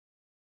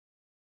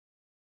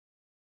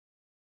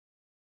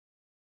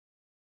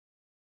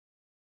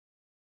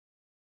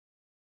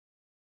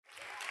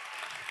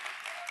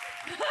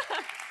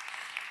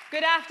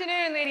Good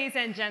afternoon, ladies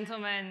and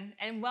gentlemen,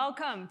 and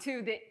welcome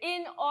to the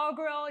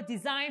inaugural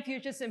Design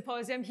Futures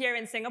Symposium here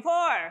in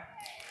Singapore.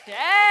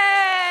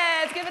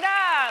 Yes, give it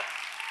up.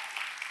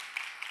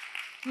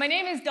 My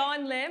name is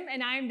Dawn Lim,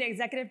 and I'm the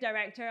Executive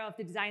Director of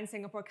the Design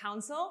Singapore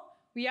Council.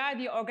 We are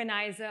the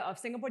organizer of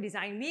Singapore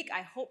Design Week.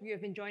 I hope you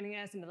have been joining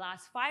us in the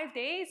last 5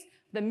 days,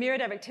 the myriad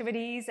of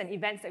activities and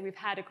events that we've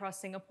had across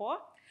Singapore.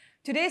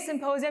 Today's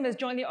symposium is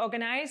jointly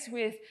organized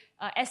with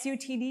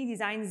SUTD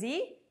DesignZ,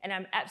 and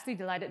I'm absolutely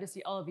delighted to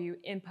see all of you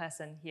in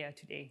person here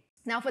today.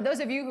 Now, for those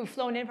of you who've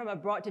flown in from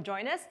abroad to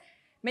join us,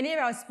 many of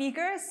our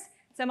speakers,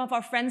 some of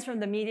our friends from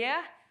the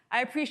media,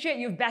 I appreciate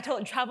you've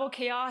battled travel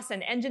chaos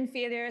and engine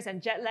failures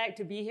and jet lag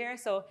to be here,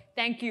 so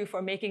thank you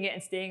for making it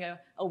and staying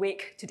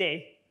awake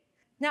today.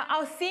 Now,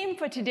 our theme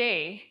for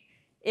today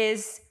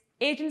is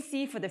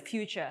Agency for the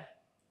Future,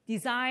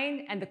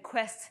 Design and the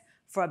Quest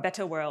for a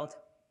Better World.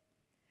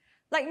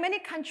 Like many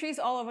countries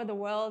all over the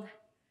world,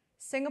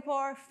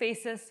 Singapore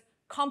faces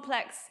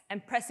complex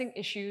and pressing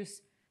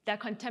issues that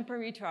are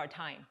contemporary to our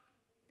time.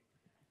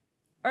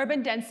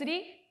 Urban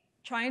density,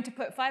 trying to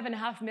put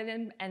 5.5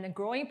 million and a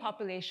growing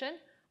population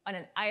on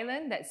an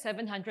island that's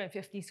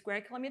 750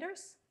 square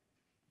kilometers.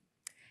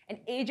 An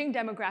aging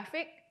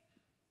demographic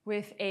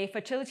with a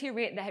fertility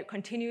rate that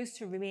continues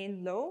to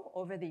remain low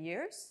over the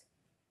years.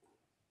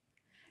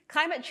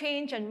 Climate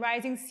change and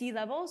rising sea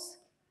levels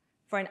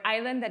for an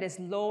island that is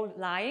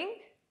low-lying.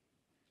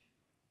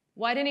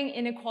 Widening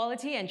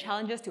inequality and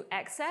challenges to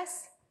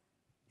access,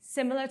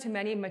 similar to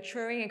many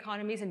maturing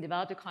economies and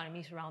developed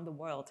economies around the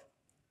world.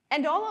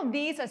 And all of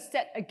these are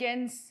set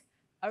against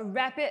a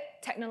rapid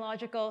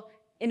technological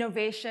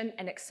innovation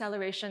and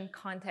acceleration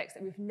context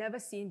that we've never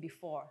seen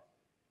before.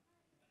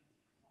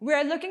 We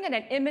are looking at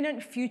an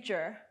imminent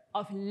future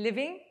of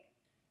living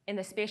in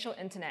the spatial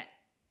internet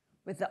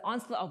with the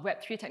onslaught of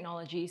Web3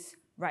 technologies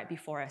right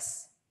before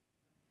us.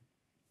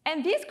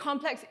 And these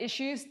complex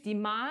issues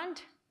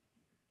demand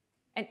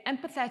an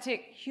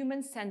empathetic,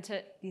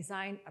 human-centered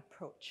design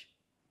approach.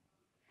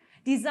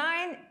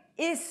 Design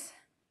is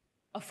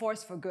a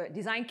force for good.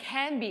 Design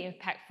can be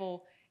impactful,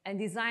 and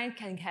design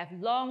can have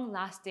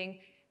long-lasting,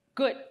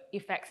 good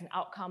effects and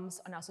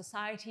outcomes on our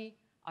society,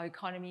 our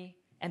economy,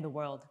 and the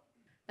world.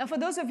 Now, for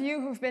those of you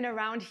who've been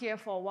around here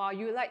for a while,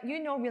 you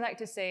know we like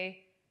to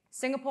say,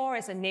 Singapore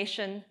is a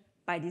nation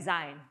by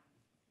design.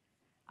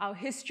 Our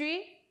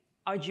history,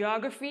 our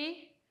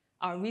geography,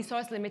 our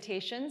resource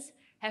limitations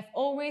have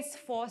always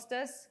forced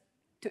us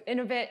to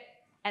innovate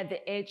at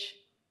the edge,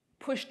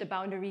 push the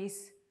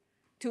boundaries,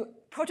 to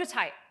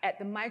prototype at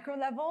the micro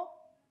level,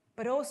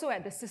 but also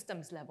at the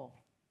systems level,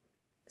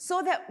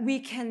 so that we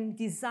can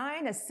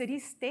design a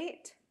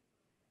city-state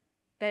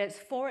that is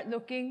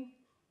forward-looking,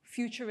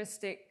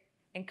 futuristic,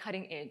 and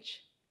cutting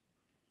edge.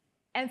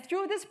 And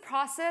through this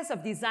process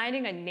of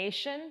designing a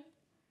nation,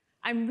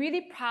 I'm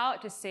really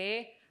proud to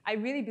say, I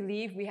really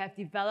believe we have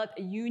developed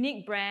a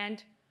unique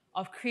brand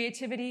of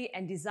creativity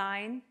and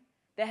design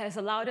that has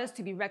allowed us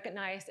to be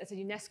recognized as a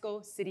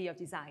UNESCO City of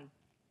Design.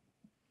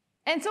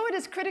 And so it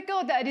is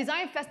critical that a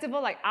design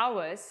festival like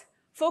ours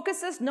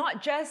focuses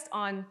not just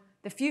on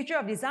the future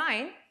of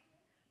design,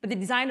 but the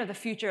design of the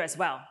future as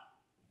well.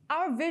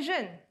 Our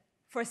vision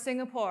for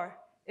Singapore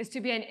is to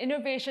be an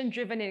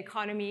innovation-driven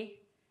economy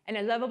and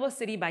a livable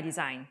city by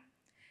design.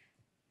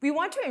 We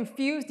want to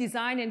infuse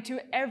design into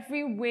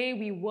every way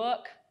we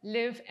work,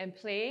 live, and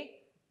play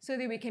so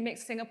that we can make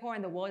Singapore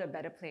and the world a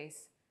better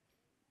place.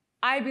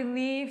 I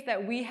believe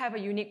that we have a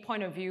unique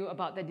point of view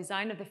about the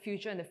design of the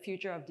future and the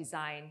future of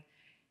design.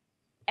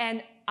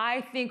 And I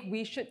think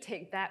we should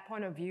take that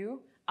point of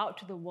view out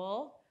to the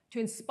world to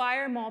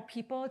inspire more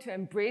people to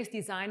embrace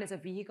design as a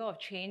vehicle of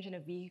change and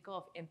a vehicle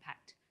of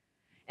impact.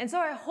 And so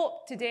I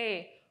hope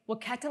today will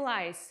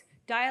catalyze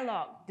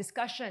dialogue,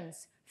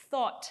 discussions,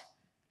 thought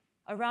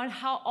around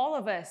how all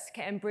of us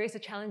can embrace the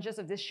challenges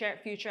of this shared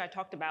future I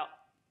talked about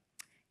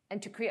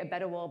and to create a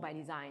better world by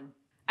design.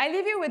 I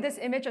leave you with this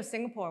image of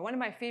Singapore, one of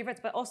my favorites,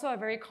 but also a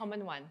very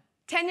common one.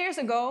 10 years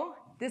ago,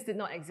 this did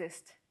not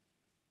exist.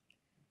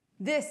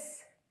 This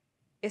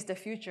is the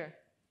future.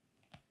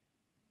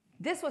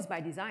 This was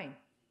by design.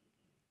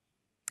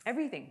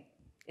 Everything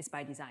is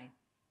by design.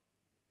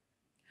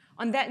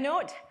 On that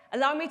note,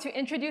 allow me to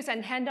introduce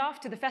and hand off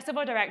to the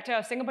Festival Director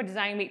of Singapore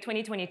Design Week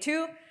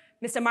 2022,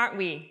 Mr. Mark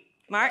Wee.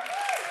 Mark?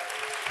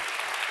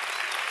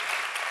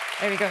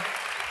 There we go.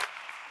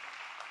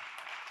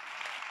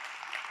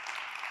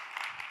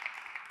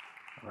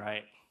 All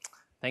right.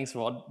 Thanks,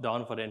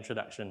 Dawn, for the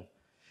introduction.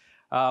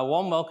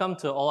 Warm welcome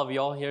to all of you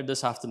all here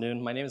this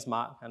afternoon. My name is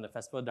Mark. I'm the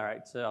Festival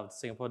Director of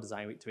Singapore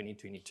Design Week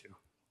 2022.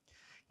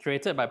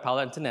 Curated by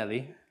Paola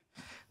Antonelli,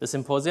 the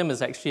symposium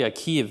is actually a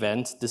key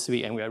event this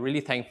week, and we are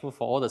really thankful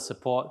for all the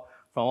support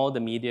from all the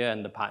media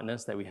and the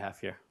partners that we have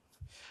here.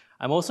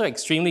 I'm also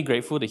extremely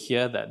grateful to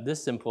hear that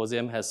this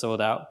symposium has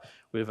sold out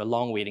with a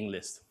long waiting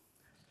list.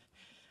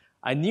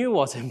 I knew it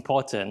was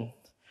important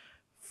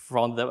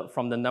from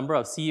the number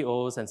of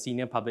CEOs and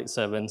senior public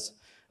servants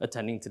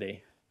attending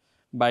today,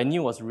 but I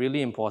knew it was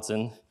really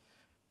important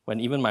when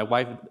even my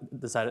wife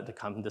decided to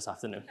come this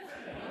afternoon.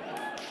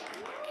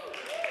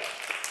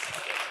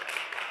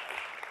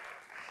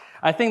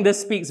 I think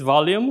this speaks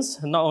volumes,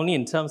 not only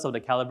in terms of the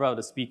caliber of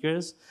the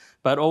speakers,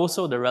 but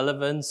also the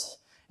relevance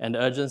and the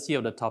urgency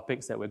of the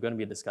topics that we're going to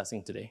be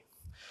discussing today.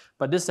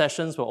 But these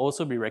sessions will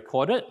also be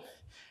recorded,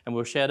 and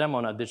we'll share them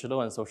on our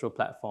digital and social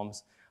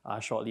platforms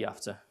shortly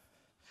after.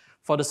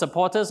 For the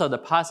supporters of the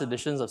past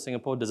editions of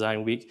Singapore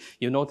Design Week,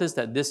 you'll notice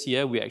that this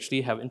year we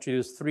actually have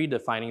introduced 3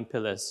 defining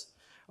pillars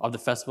of the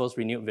festival's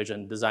renewed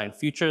vision: Design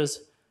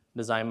Futures,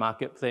 Design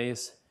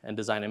Marketplace, and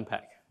Design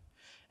Impact.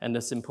 And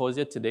the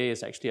symposia today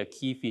is actually a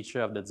key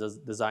feature of the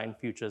Design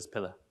Futures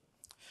pillar.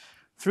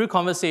 Through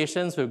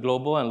conversations with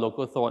global and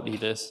local thought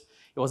leaders,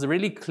 it was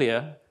really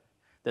clear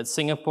that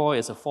Singapore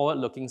is a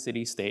forward-looking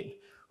city-state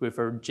with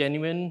a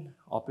genuine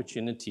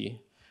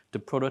opportunity to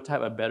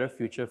prototype a better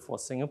future for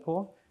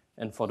Singapore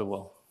and for the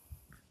world.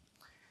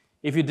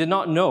 If you did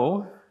not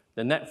know,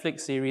 the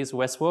Netflix series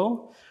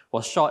Westworld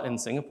was shot in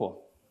Singapore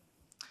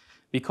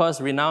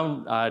because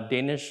renowned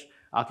Danish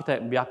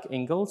architect Bjarke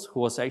Ingels, who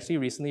was actually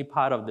recently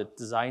part of the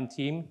design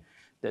team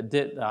that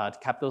did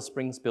Capital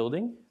Springs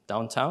building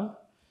downtown,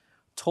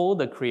 told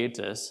the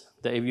creators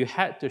that if you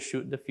had to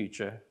shoot the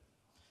future,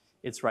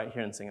 it's right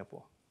here in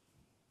Singapore.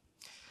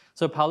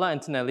 So Paola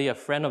Antonelli, a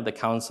friend of the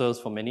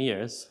council's for many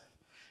years,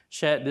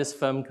 shared this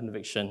firm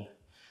conviction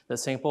that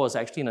Singapore is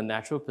actually in a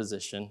natural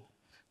position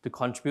to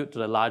contribute to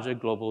the larger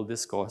global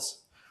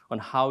discourse on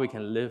how we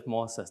can live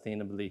more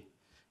sustainably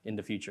in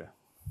the future.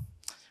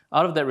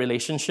 Out of that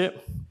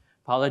relationship,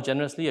 Paola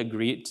generously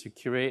agreed to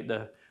curate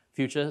the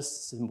Futures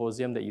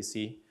Symposium that you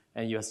see,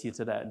 and you are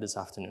seated at this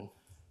afternoon.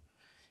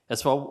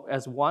 As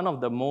one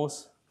of the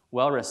most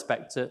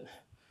well-respected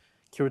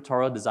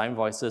curatorial design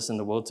voices in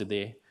the world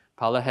today,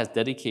 Paola has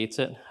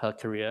dedicated her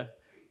career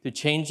to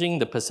changing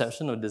the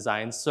perception of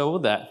design so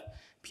that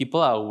people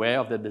are aware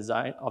of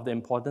the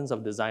importance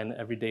of design in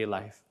everyday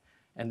life,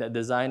 and that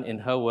design, in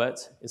her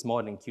words, is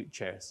more than cute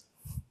chairs.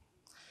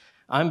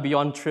 I'm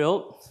beyond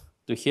thrilled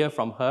to hear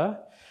from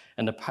her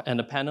and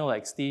the panel of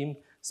esteemed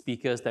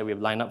speakers that we've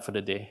lined up for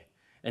the day.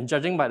 And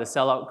judging by the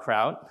sellout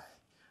crowd,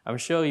 I'm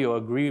sure you'll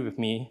agree with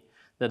me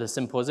that the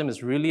symposium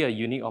is really a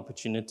unique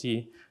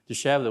opportunity to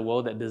share with the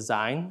world that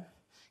design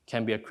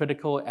can be a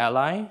critical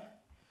ally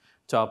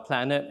to our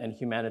planet and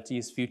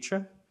humanity's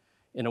future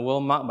in a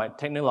world marked by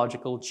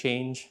technological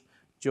change,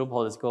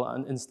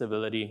 geopolitical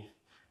instability,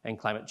 and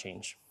climate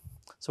change.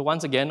 So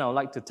once again, I would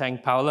like to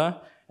thank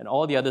Paola and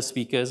all the other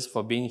speakers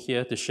for being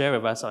here to share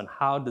with us on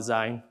how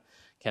design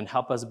can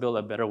help us build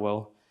a better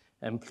world.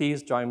 And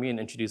please join me in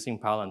introducing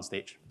Paola on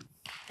stage.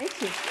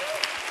 Thank you.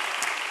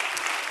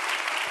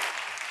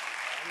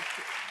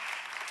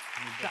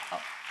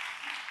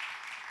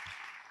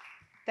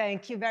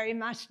 Thank you very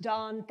much,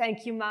 Dawn.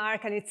 Thank you,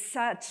 Mark. And it's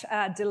such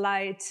a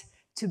delight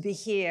to be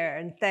here.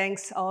 And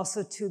thanks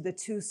also to the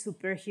 2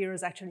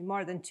 superheroes, actually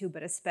more than 2,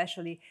 but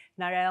especially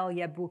Narelle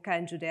Yabuka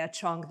and Judea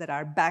Chong that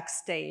are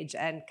backstage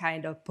and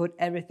kind of put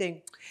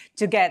everything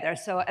together.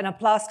 So an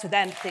applause to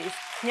them, please.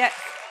 Yes.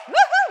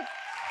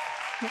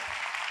 Woohoo!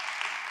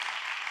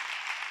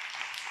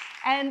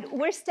 And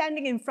we're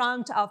standing in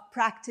front of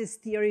Practice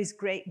Theory's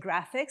Great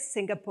Graphics,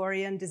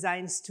 Singaporean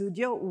design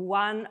studio.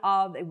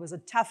 It was a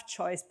tough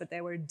choice, but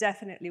they were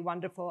definitely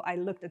wonderful. I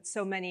looked at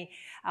so many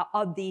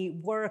of the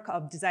work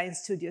of design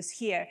studios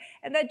here,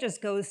 and that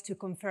just goes to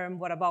confirm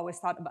what I've always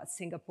thought about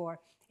Singapore.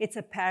 It's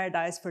a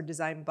paradise for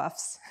design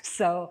buffs.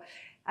 So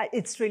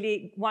it's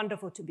really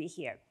wonderful to be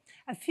here.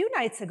 A few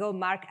nights ago,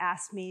 Mark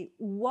asked me,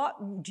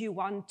 what do you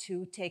want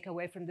to take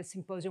away from the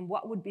symposium?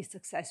 What would be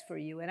success for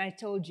you? And I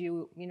told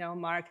you,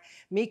 Mark,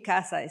 mi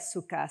casa is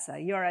su casa.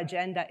 Your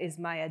agenda is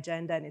my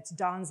agenda, and it's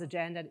Dawn's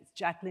agenda, and it's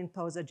Jacqueline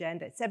Poe's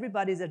agenda, it's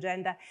everybody's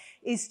agenda,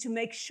 is to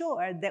make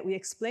sure that we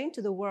explain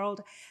to the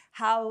world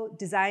how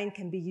design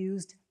can be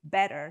used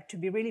better to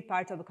be really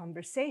part of a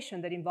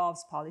conversation that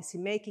involves policy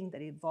making,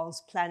 that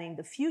involves planning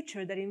the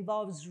future, that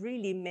involves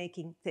really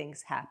making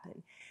things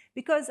happen.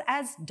 Because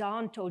as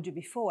Dawn told you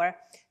before,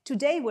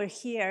 today we're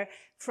here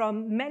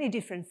from many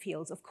different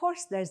fields. Of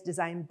course, there's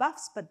design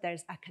buffs, but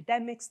there's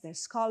academics, there's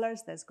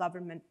scholars, there's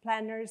government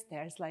planners,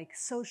 there's like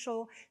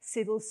social,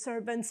 civil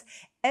servants.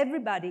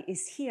 Everybody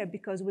is here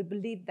because we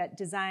believe that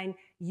design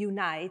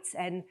unites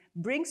and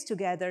brings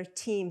together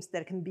teams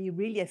that can be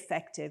really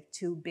effective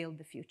to build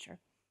the future.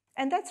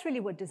 And that's really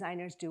what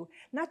designers do.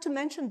 Not to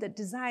mention that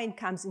design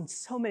comes in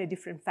so many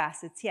different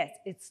facets. Yes,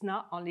 it's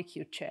not only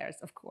cute chairs,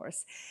 of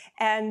course.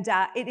 And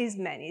it is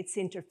many. It's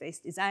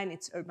interface design,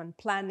 it's urban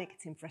planning,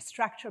 it's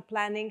infrastructure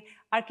planning.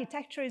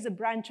 Architecture is a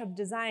branch of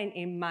design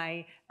in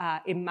my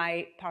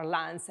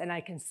parlance, and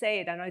I can say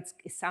it. I know it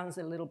sounds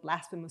a little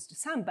blasphemous to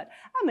some, but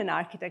I'm an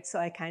architect, so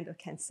I kind of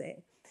can say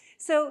it.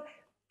 So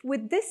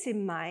with this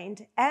in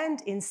mind,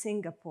 and in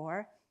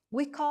Singapore,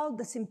 We call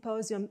the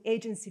symposium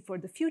Agency for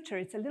the Future.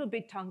 It's a little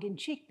bit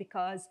tongue-in-cheek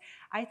because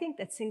I think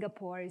that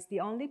Singapore is the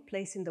only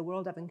place in the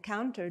world I've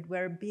encountered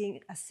where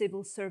being a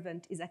civil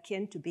servant is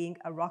akin to being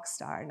a rock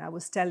star. And I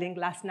was telling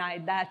last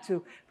night that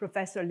to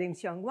Professor Lim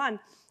Seong Wan.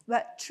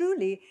 But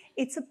truly,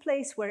 it's a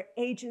place where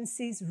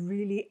agencies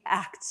really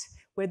act,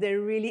 where they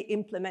really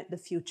implement the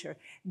future.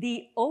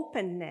 The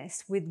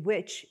openness with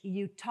which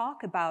you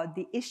talk about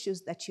the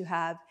issues that you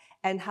have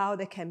and how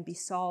they can be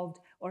solved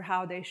or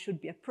how they should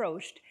be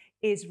approached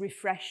is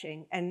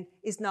refreshing and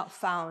is not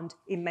found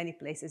in many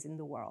places in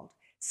the world.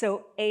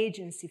 So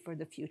agency for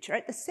the future.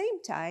 At the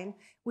same time,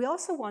 we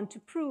also want to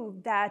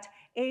prove that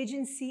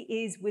agency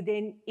is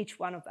within each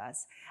one of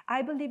us.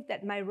 I believe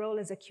that my role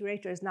as a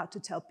curator is not to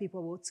tell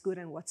people what's good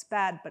and what's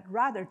bad, but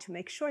rather to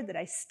make sure that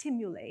I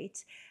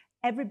stimulate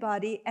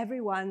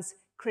everyone's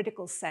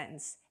critical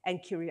sense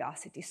and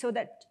curiosity so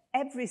that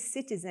every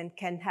citizen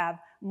can have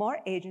more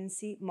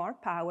agency, more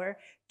power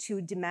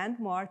to demand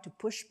more, to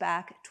push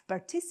back, to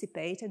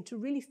participate, and to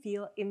really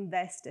feel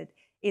invested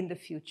in the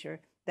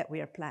future that we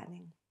are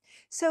planning.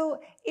 So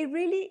it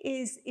really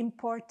is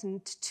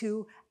important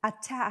to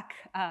attack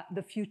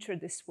the future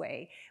this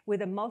way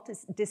with a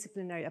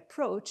multidisciplinary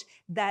approach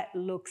that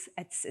looks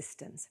at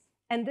systems.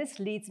 And this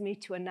leads me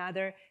to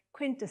another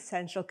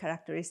quintessential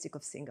characteristic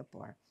of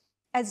Singapore.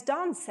 As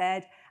Dawn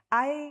said,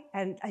 I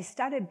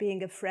started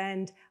being a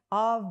friend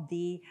of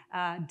the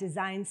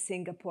Design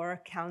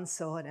Singapore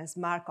Council, and as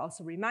Mark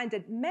also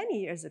reminded, many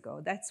years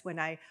ago. That's when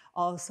I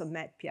also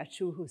met Pia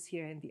Chu, who's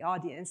here in the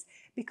audience,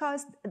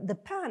 because the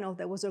panel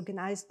that was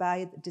organized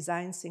by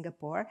Design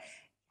Singapore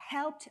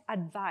helped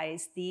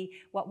advise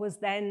what was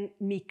then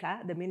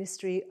MICA, the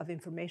Ministry of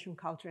Information,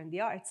 Culture and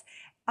the Arts,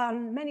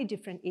 on many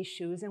different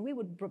issues, and we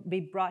would be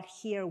brought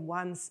here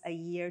once a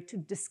year to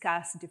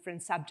discuss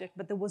different subjects,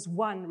 but there was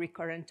one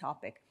recurrent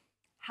topic.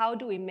 How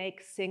do we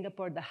make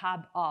Singapore the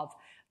hub of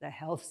the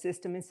health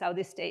system in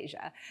Southeast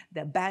Asia,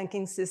 the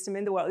banking system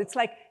in the world? It's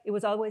like, it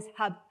was always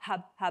hub,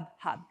 hub, hub,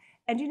 hub.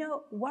 And you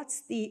know,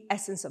 what's the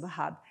essence of a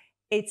hub?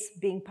 It's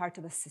being part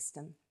of a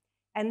system.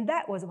 And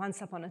that was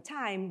once upon a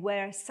time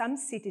where some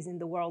cities in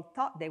the world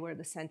thought they were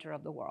the center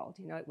of the world.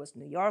 You know, it was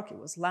New York, it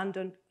was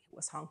London, it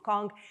was Hong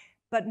Kong,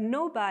 but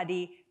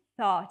nobody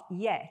thought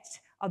yet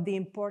of the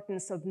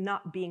importance of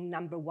not being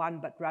number one,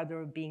 but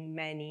rather of being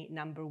many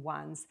number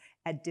ones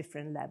at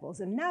different levels.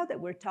 And now that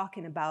we're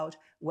talking about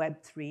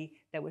Web3,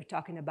 that we're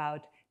talking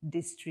about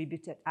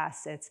distributed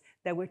assets,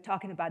 that we're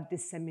talking about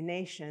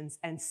disseminations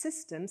and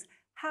systems,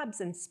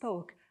 hubs and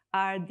spoke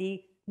are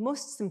the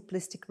most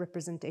simplistic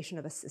representation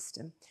of a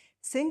system.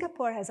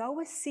 Singapore has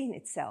always seen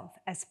itself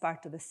as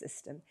part of a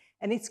system,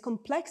 and its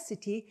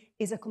complexity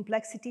is a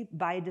complexity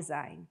by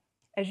design.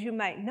 As you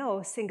might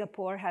know,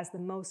 Singapore has the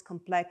most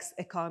complex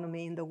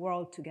economy in the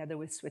world together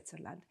with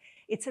Switzerland.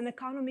 It's an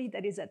economy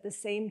that is at the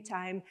same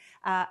time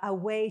a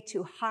way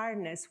to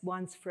harness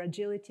one's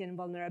fragility and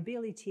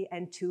vulnerability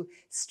and to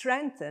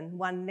strengthen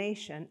one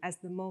nation as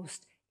the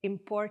most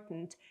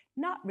important,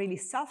 not really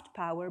soft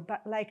power,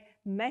 but like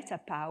meta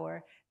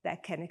power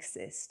that can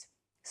exist.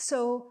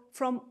 So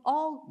from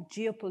all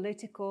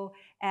geopolitical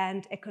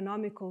and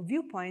economical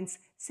viewpoints,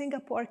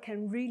 Singapore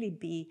can really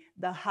be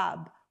the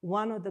hub,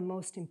 one of the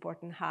most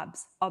important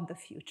hubs of the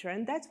future.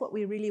 And that's what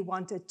we really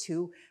wanted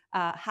to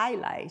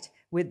highlight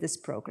with this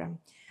program.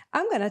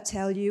 I'm going to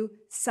tell you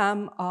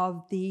some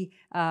of the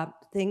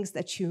things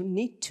that you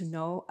need to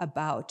know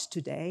about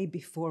today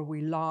before we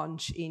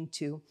launch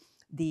into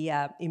the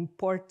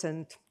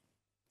important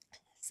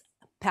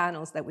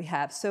panels that we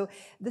have. So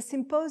the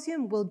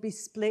symposium will be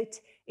split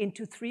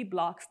into 3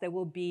 blocks that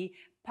will be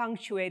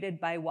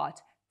punctuated by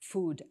what?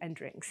 Food and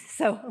drinks.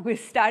 So we're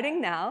starting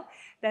now,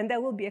 then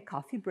there will be a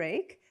coffee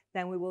break,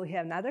 then we will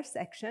have another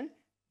section,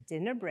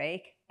 dinner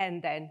break,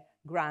 and then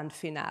grand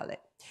finale.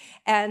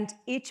 And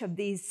each of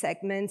these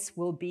segments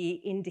will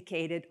be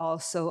indicated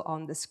also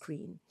on the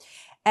screen.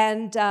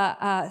 And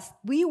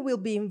we will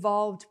be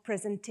involved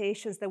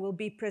presentations. There will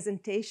be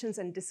presentations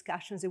and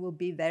discussions. It will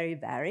be very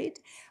varied.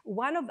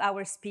 One of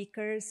our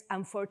speakers,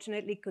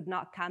 unfortunately, could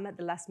not come at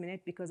the last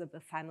minute because of the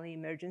family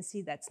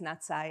emergency. That's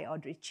Natsai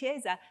Audrey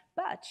Chiesa,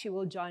 but she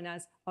will join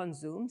us on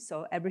Zoom,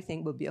 so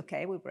everything will be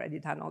okay. We've already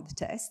done all the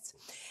tests.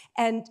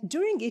 And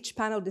during each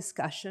panel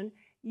discussion,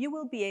 you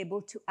will be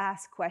able to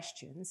ask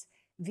questions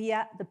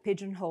via the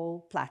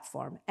Pigeonhole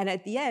platform. And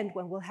at the end,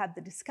 when we'll have the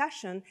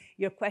discussion,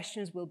 your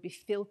questions will be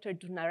filtered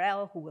to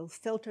Narelle, who will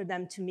filter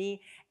them to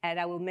me, and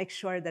I will make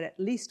sure that at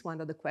least one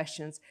of the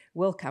questions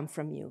will come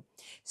from you.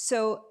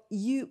 So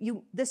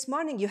this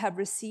morning, you have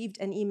received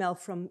an email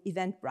from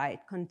Eventbrite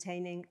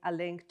containing a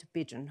link to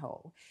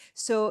Pigeonhole.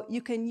 So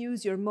you can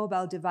use your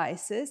mobile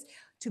devices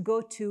to go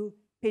to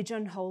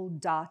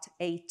pigeonhole.at,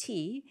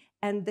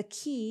 and the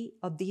key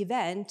of the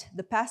event,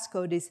 the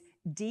passcode is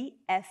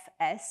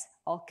DFS,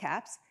 all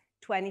caps,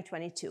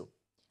 2022.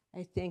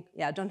 I think,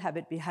 yeah, I don't have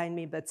it behind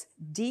me, but it's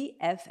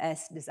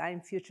DFS,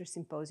 Design Futures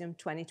Symposium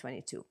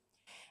 2022.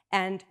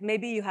 And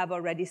maybe you have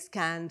already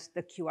scanned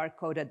the QR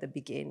code at the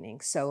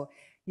beginning, so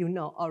you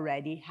know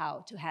already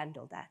how to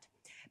handle that.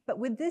 But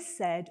with this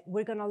said,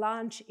 we're going to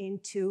launch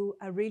into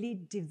a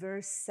really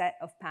diverse set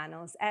of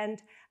panels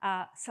and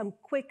some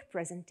quick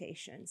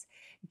presentations.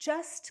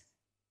 Just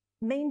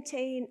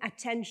maintain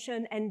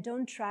attention and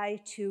don't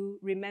try to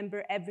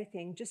remember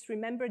everything. Just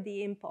remember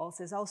the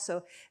impulses.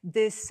 Also,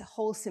 this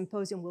whole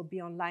symposium will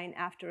be online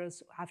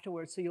afterwards,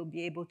 so you'll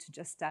be able to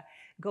just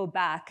go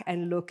back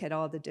and look at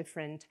all the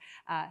different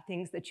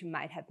things that you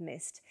might have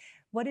missed.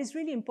 What is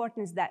really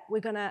important is that we're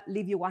going to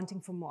leave you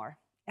wanting for more.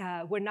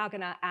 We're not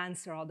going to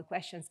answer all the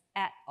questions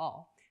at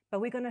all,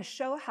 but we're going to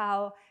show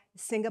how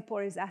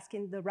Singapore is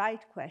asking the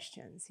right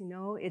questions. You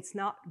know, it's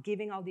not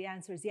giving all the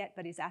answers yet,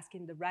 but it's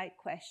asking the right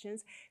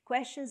questions,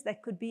 questions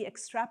that could be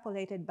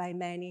extrapolated by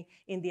many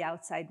in the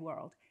outside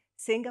world.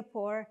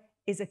 Singapore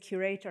is a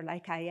curator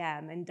like I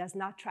am and does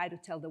not try to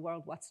tell the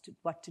world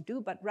what to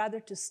do, but rather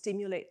to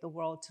stimulate the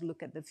world to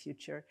look at the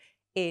future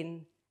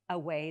in a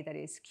way that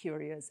is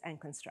curious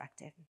and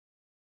constructive.